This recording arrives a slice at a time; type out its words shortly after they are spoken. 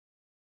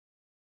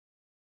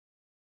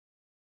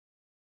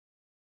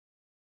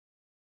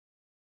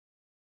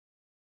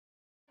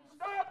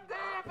Stop the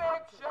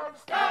eviction!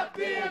 Stop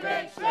the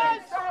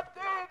eviction! Stop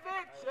the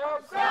eviction!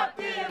 Stop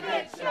the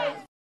eviction!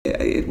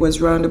 It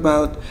was round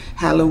about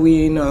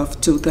Halloween of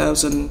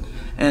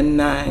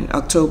 2009,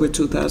 October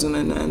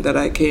 2009, that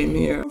I came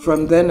here.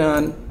 From then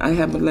on, I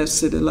haven't left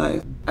City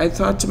Life. I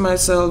thought to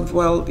myself,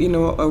 well, you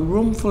know, a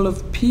room full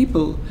of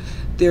people,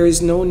 there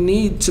is no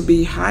need to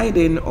be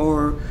hiding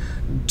or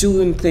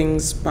doing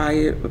things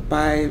by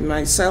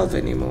myself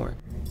anymore.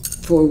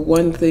 For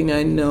one thing,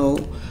 I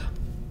know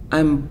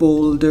I'm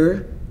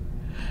bolder.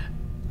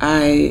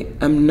 I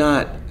am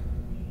not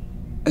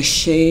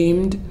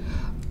ashamed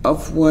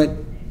of what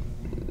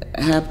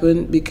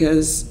happened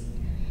because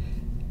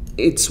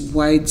it's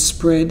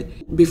widespread.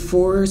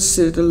 Before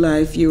City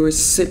Life, you were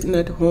sitting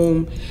at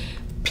home,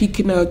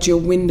 peeking out your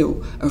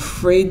window,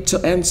 afraid to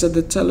answer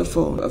the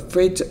telephone,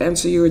 afraid to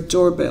answer your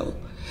doorbell.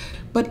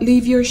 But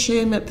leave your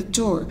shame at the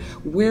door.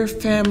 We're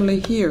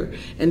family here.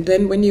 And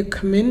then when you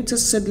come into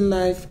City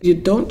Life, you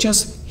don't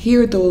just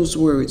hear those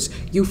words,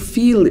 you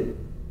feel it.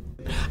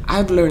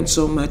 I've learned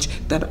so much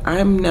that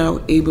I'm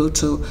now able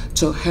to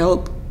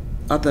help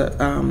other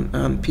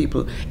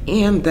people,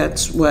 and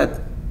that's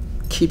what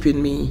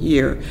keeping me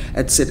here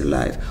at City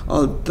Life.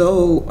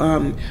 Although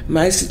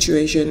my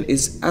situation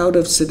is out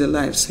of City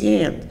Life's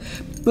hand,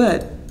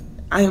 but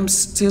I am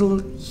still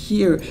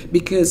here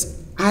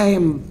because I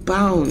am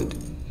bound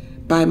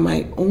by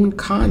my own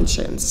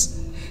conscience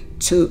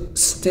to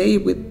stay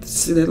with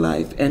City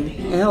Life and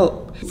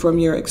help. From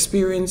your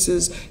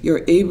experiences,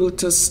 you're able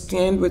to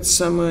stand with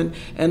someone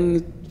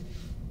and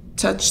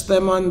touch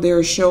them on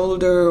their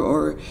shoulder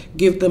or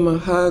give them a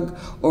hug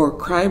or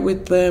cry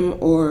with them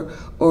or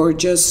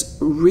just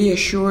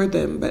reassure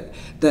them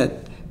that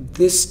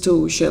this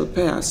too shall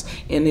pass.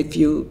 And if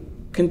you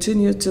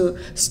continue to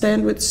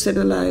stand with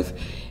City Life,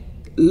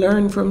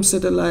 learn from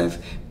City Life,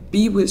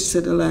 be with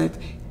City Life,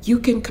 you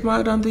can come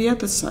out on the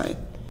other side.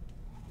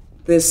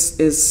 This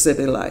is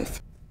City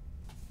Life.